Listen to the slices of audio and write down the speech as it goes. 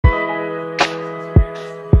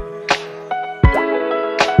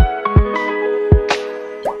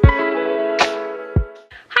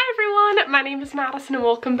name is Madison and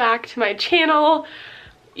welcome back to my channel.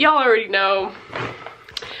 Y'all already know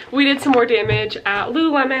we did some more damage at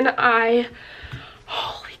Lululemon.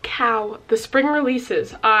 Holy cow, the spring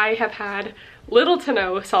releases, I have had little to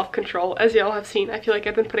no self-control. As y'all have seen, I feel like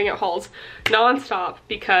I've been putting out hauls non-stop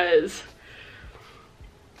because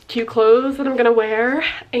cute clothes that I'm gonna wear,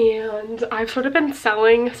 and I've sort of been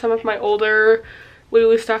selling some of my older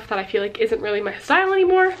Lulu stuff that I feel like isn't really my style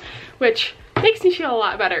anymore, which makes me feel a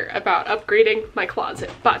lot better about upgrading my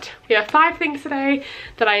closet. But we have 5 things today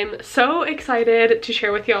that I am so excited to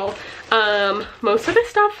share with y'all. Most of this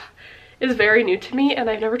stuff is very new to me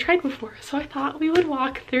and I've never tried before, so I thought we would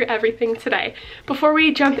walk through everything today. Before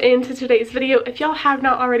we jump into today's video, if y'all have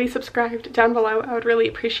not already subscribed down below, I would really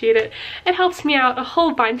appreciate it. It helps me out a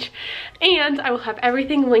whole bunch, and I will have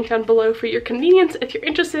everything linked down below for your convenience if you're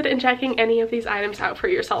interested in checking any of these items out for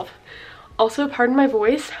yourself. Also, pardon my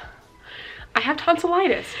voice, I have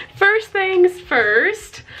tonsillitis. First things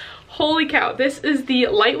first, holy cow, this is the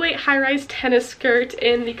lightweight high-rise tennis skirt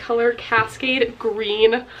in the color Cascade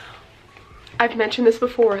Green. I've mentioned this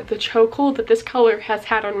before, the chokehold that this color has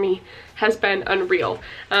had on me has been unreal.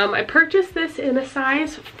 I purchased this in a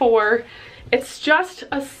size 4. It's just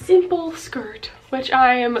a simple skirt, which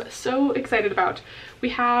I am so excited about. We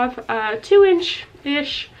have a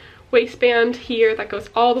 2-inch-ish waistband here that goes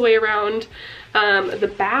all the way around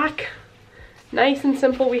the back. Nice and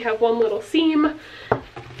simple. We have one little seam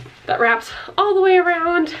that wraps all the way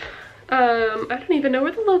around. I don't even know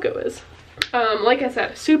where the logo is. Like I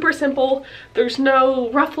said, super simple. There's no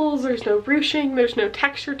ruffles, there's no ruching, there's no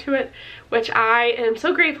texture to it, which I am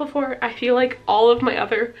so grateful for. I feel like all of my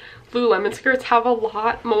other Lululemon skirts have a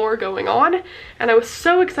lot more going on, and I was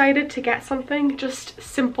so excited to get something just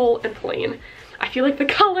simple and plain. I feel like the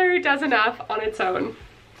color does enough on its own.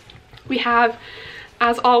 We have,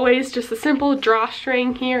 as always, just a simple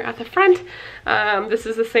drawstring here at the front. This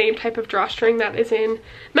is the same type of drawstring that is in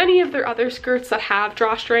many of their other skirts that have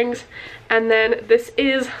drawstrings. And then this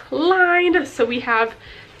is lined, so we have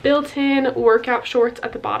built-in workout shorts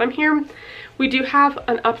at the bottom here. We do have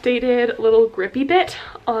an updated little grippy bit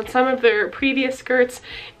on some of their previous skirts.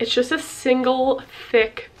 It's just a single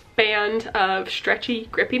thick band of stretchy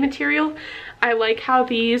grippy material. I like how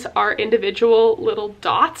these are individual little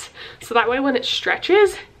dots, so that way when it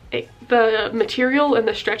stretches, the material and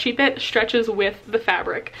the stretchy bit stretches with the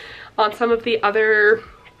fabric. On some of the other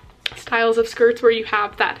styles of skirts where you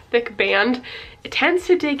have that thick band, it tends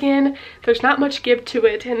to dig in, there's not much give to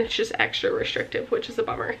it, and it's just extra restrictive, which is a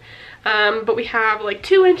bummer. But we have like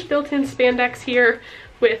 2-inch built-in spandex here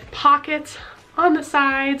with pockets on the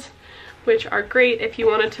sides, which are great if you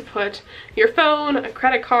wanted to put your phone, a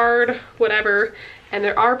credit card, whatever, and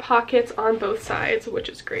there are pockets on both sides, which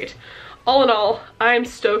is great. All in all, I'm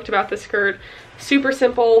stoked about this skirt. Super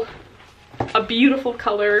simple, a beautiful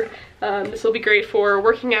color. This will be great for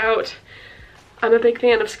working out. I'm a big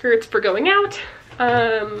fan of skirts for going out,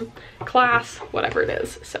 class, whatever it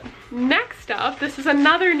is. So next up, this is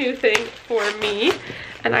another new thing for me,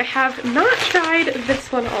 and I have not tried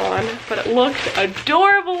this one on, but it looked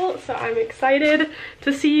adorable, so I'm excited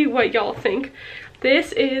to see what y'all think.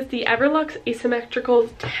 This is the Everlux asymmetrical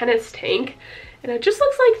tennis tank, and it just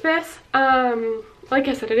looks like this. Like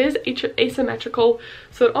I said, it is asymmetrical,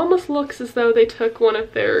 so it almost looks as though they took one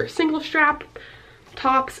of their single strap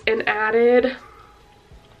tops and added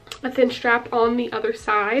a thin strap on the other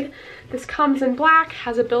side. This comes in black,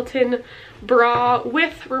 has a built-in bra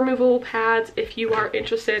with removable pads if you are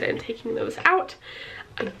interested in taking those out.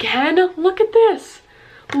 Again, look at this.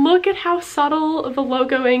 Look at how subtle the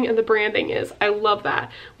logoing and the branding is. I love that.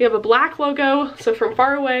 We have a black logo, so from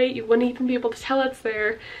far away you wouldn't even be able to tell it's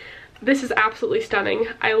there. This is absolutely stunning.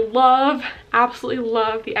 I absolutely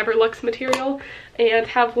love the Everlux material, and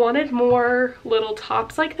have wanted more little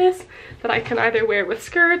tops like this that I can either wear with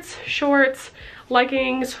skirts, shorts,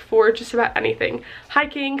 leggings, for just about anything.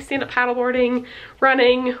 Hiking, stand-up paddleboarding,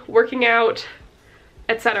 running, working out,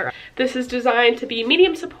 etc. This is designed to be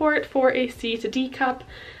medium support for a C to D cup.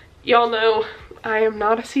 Y'all know I am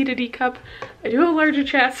not a C to D cup. I do have a larger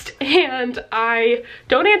chest, and I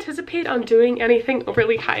don't anticipate on doing anything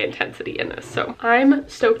overly high intensity in this, so I'm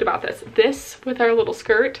stoked about this. This with our little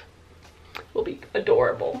skirt will be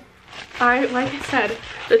adorable. Like I said,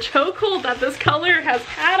 the chokehold that this color has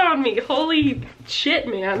had on me, holy shit,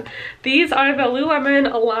 man. These are the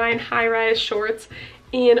Lululemon Align high-rise shorts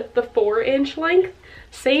in the 4-inch length.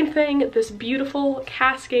 Same thing, this beautiful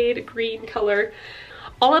Cascade Green color.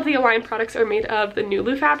 All of the Align products are made of the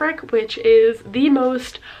Nulu fabric, which is the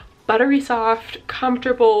most buttery soft,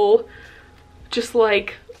 comfortable, just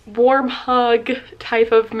like warm hug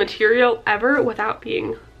type of material ever without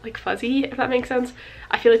being like fuzzy, if that makes sense.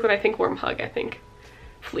 I feel like when I think warm hug, I think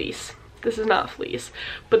fleece. This is not fleece,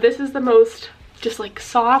 but this is the most just like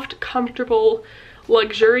soft, comfortable,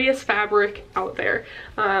 luxurious fabric out there.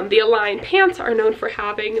 The Align pants are known for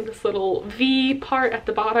having this little V part at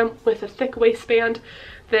the bottom with a thick waistband.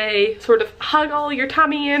 They sort of hug all your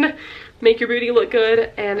tummy in, make your booty look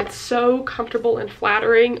good, and it's so comfortable and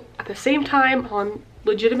flattering at the same time on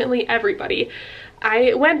legitimately everybody.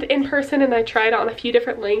 I went in person and I tried on a few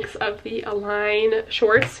different lengths of the Align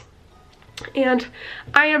shorts, and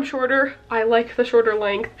I am shorter. I like the shorter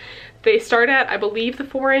length. They start at, I believe, the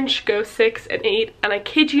 4-inch, go 6 and 8, and I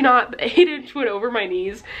kid you not, the 8-inch went over my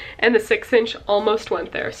knees and the 6-inch almost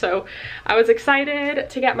went there. So I was excited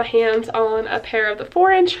to get my hands on a pair of the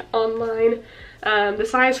 4-inch online. The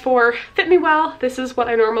size 4 fit me well. This is what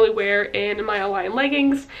I normally wear in my Align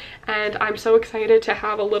leggings, and I'm so excited to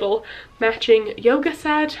have a little matching yoga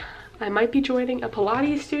set. I might be joining a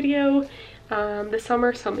Pilates studio this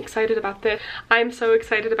summer, so I'm excited about this. I'm so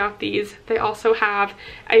excited about these. They also have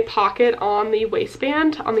a pocket on the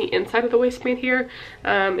waistband, on the inside of the waistband here,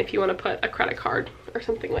 if you want to put a credit card or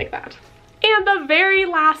something like that. And the very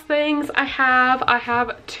last things I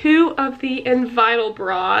have 2 of the Invital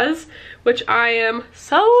bras, which I am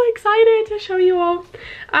so excited to show you all.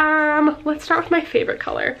 Let's start with my favorite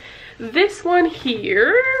color. This one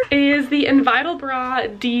here is the Invital bra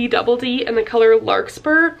Double D in the color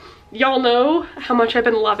Larkspur. Y'all know how much I've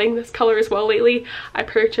been loving this color as well lately. I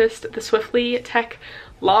purchased the Swiftly Tech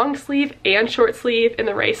long sleeve and short sleeve in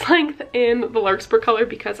the race length in the Larkspur color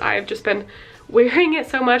because I've just been wearing it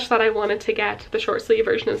so much that I wanted to get the short sleeve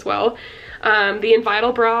version as well. The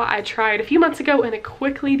Invital bra I tried a few months ago and it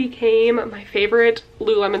quickly became my favorite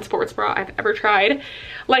Lululemon sports bra I've ever tried.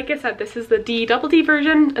 Like I said, this is the Double D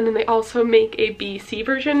version, and then they also make a BC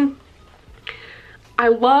version. I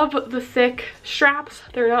love the thick straps.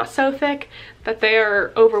 They're not so thick that they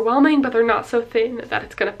are overwhelming, but they're not so thin that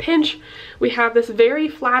it's gonna pinch. We have this very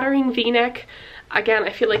flattering V-neck. Again, I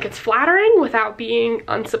feel like it's flattering without being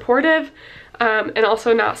unsupportive, and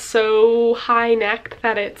also not so high necked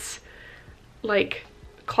that it's like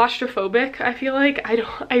claustrophobic. I feel like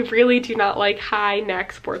I really do not like high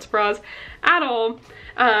neck sports bras at all.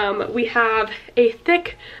 We have a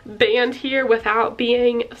thick band here without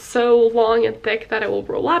being so long and thick that it will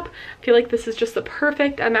roll up. I feel like this is just the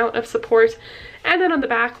perfect amount of support. And then on the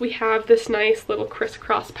back we have this nice little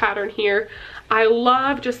crisscross pattern here. I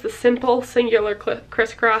love just the simple singular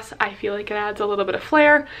crisscross. I feel like it adds a little bit of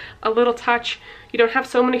flair, a little touch. You don't have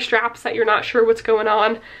so many straps that you're not sure what's going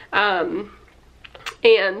on.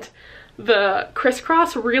 And the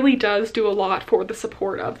crisscross really does do a lot for the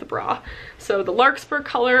support of the bra. So the Larkspur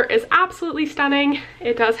color is absolutely stunning.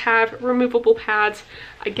 It does have removable pads,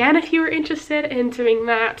 again, if you are interested in doing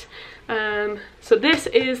that. So this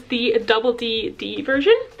is the Double D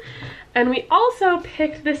version. And we also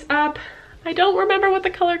picked this up, I don't remember what the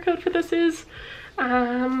color code for this is.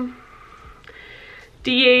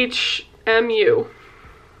 DHMU.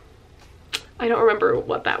 I don't remember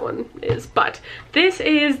what that one is, but this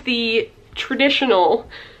is the traditional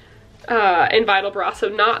Invital bra, so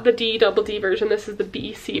not the Double D version. This is the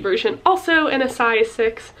BC version, also in a size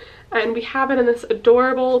 6, and we have it in this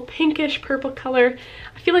adorable pinkish purple color.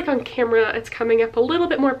 I feel like on camera it's coming up a little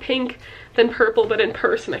bit more pink than purple, but in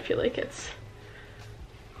person I feel like it's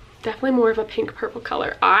definitely more of a pink purple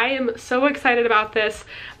color. I am so excited about this.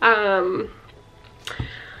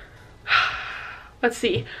 Let's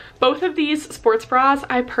see. Both of these sports bras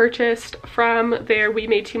I purchased from their We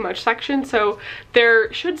Made Too Much section, so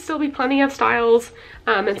there should still be plenty of styles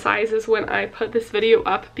and sizes when I put this video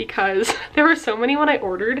up because there were so many when I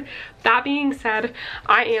ordered. That being said,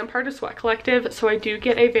 I am part of Sweat Collective, so I do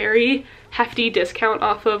get a very hefty discount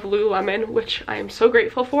off of Lululemon, which I am so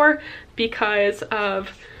grateful for because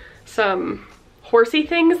of some horsey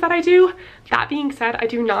things that I do. That being said, I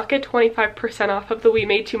do not get 25% off of the We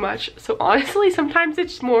Made Too Much, so honestly sometimes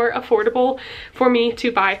it's more affordable for me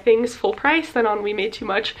to buy things full price than on We Made Too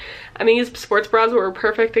Much, and these sports bras were a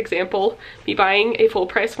perfect example. Me buying a full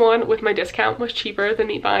price one with my discount was cheaper than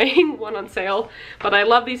me buying one on sale, but I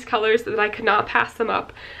love these colors that I could not pass them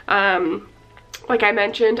up. Like I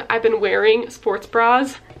mentioned, I've been wearing sports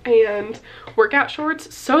bras and workout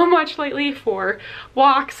shorts so much lately for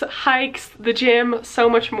walks, hikes, the gym, so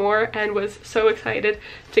much more, and was so excited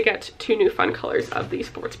to get 2 new fun colors of these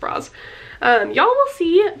sports bras. Y'all will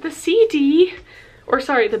see the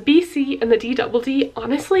the BC and the Double D,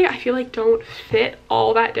 honestly, I feel like don't fit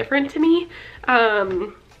all that different to me.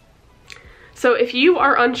 So if you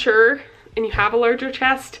are unsure and you have a larger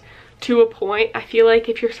chest, to a point. I feel like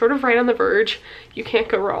if you're sort of right on the verge, you can't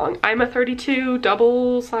go wrong. I'm a 32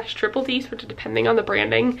 double/triple D, sort of depending on the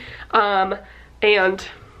branding, and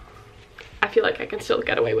I feel like I can still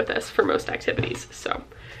get away with this for most activities. So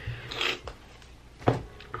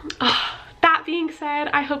that being said,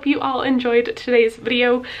 I hope you all enjoyed today's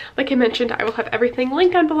video. Like I mentioned, I will have everything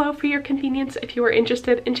linked down below for your convenience if you are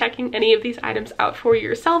interested in checking any of these items out for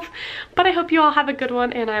yourself. But I hope you all have a good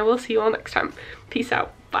one, and I will see you all next time. Peace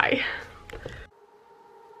out. Bye.